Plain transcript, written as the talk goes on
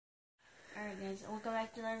guys, welcome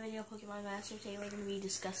back to another video of Pokemon Master. Today we're going to be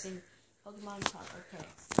discussing Pokemon Talk. Okay,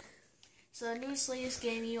 so the newest latest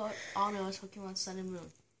game you all know is Pokemon Sun and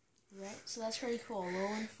Moon, right? So that's pretty cool.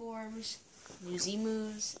 Alolan forms, new Z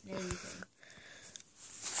moves, and everything.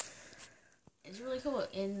 It's really cool.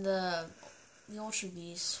 In the Ultra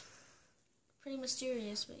Beast, pretty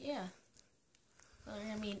mysterious, but yeah, well, they're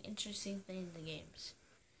going to be an interesting thing in the games.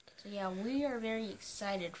 So yeah, we are very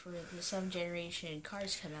excited for the 7th generation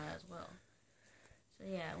cards come out as well. So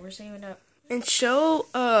yeah, we're saving up. And show,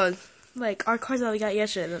 like, our cards that we got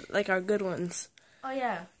yesterday, like our good ones. Oh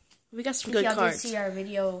yeah. We got some good cards. Y'all did see our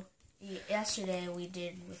video yesterday we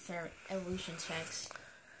did with our evolution specs.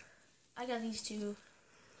 I got these two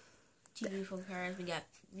beautiful cards. We got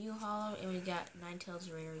Mew Hollow and we got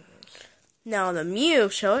Ninetales Rare Reverse. Now the Mew,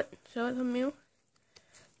 show it the Mew.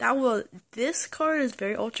 This card is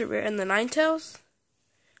very ultra rare, and the Ninetales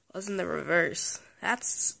was in the reverse.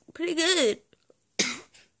 That's pretty good.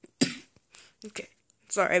 Okay,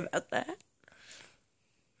 sorry about that.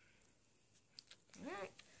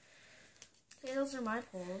 Alright. Okay, those are my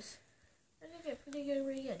pulls. Pretty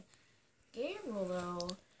good. Gabriel,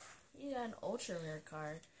 though, he got an ultra rare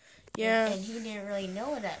card. Yeah. And he didn't really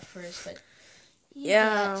know it at first, but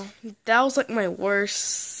that was like my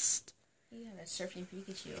worst. He got a Surfing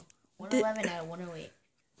Pikachu. 111 out of 108.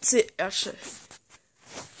 See, actually,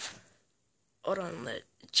 hold on, let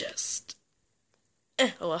just.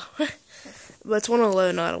 Oh well. But it's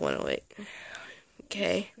 111 out of 108.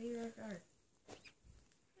 Okay. Pretty rare card.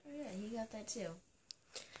 Oh yeah, he got that too.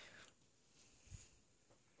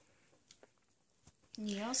 And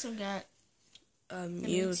he also got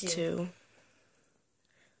Mewtwo.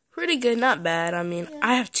 Pretty good, not bad. I mean, yeah.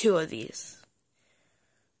 I have 2 of these.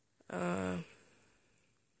 Okay.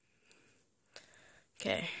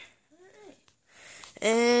 Alright.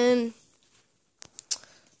 And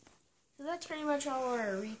so that's pretty much all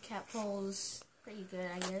our recap polls. Pretty good,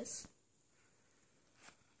 I guess.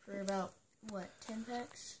 For about, what, 10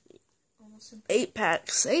 packs? Almost 10 packs. 8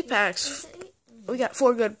 packs. 8 packs. 8? We got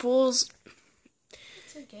 4 good pulls.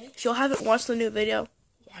 It's okay. If you haven't watched the new video,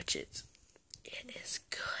 watch it. It is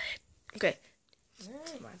good. Okay.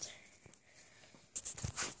 Alright. My turn.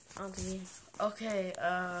 Okay,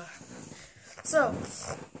 so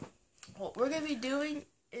what we're gonna be doing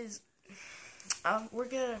is I'm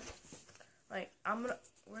gonna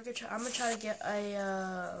try to get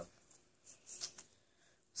a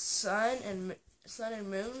Sun and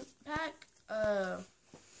Moon pack,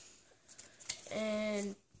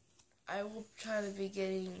 and I will try to be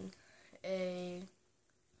getting a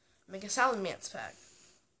Mega Salamence pack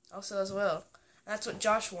also as well. That's what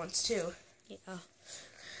Josh wants too. Yeah.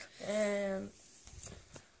 And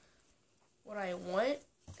what I want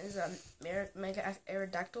is a Mega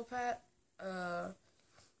Aerodactyl pack. I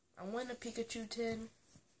want a Pikachu tin.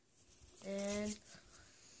 And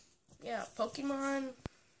yeah, Pokemon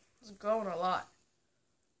is growing a lot.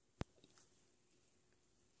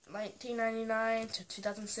 1999 to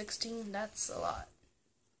 2016, that's a lot.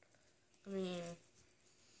 I mean,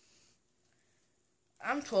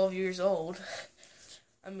 I'm 12 years old.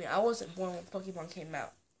 I mean, I wasn't born when Pokemon came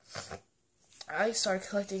out. I started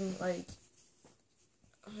collecting, like,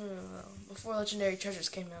 I don't know, before Legendary Treasures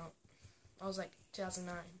came out. I was like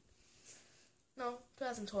 2009. No,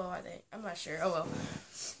 2012, I think. I'm not sure. Oh well.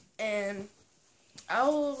 And I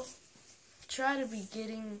will try to be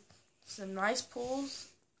getting some nice pulls.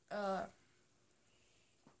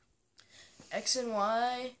 X and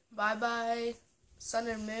Y, Bye Bye, Sun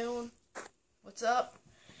and Moon, what's up?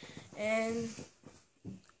 And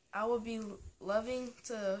I would be loving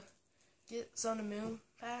to get Sun and Moon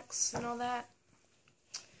packs and all that.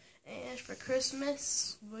 And for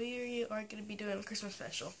Christmas, we are going to be doing a Christmas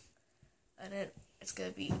special. And it's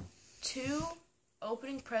going to be 2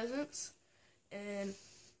 opening presents and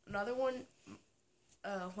another one,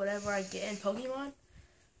 whatever I get in Pokemon.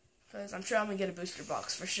 Because I'm sure I'm going to get a booster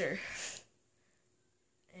box for sure.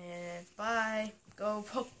 And bye. Go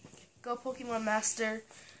Pokemon Master.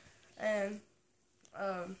 And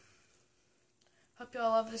hope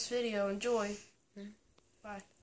y'all love this video. Enjoy. Bye.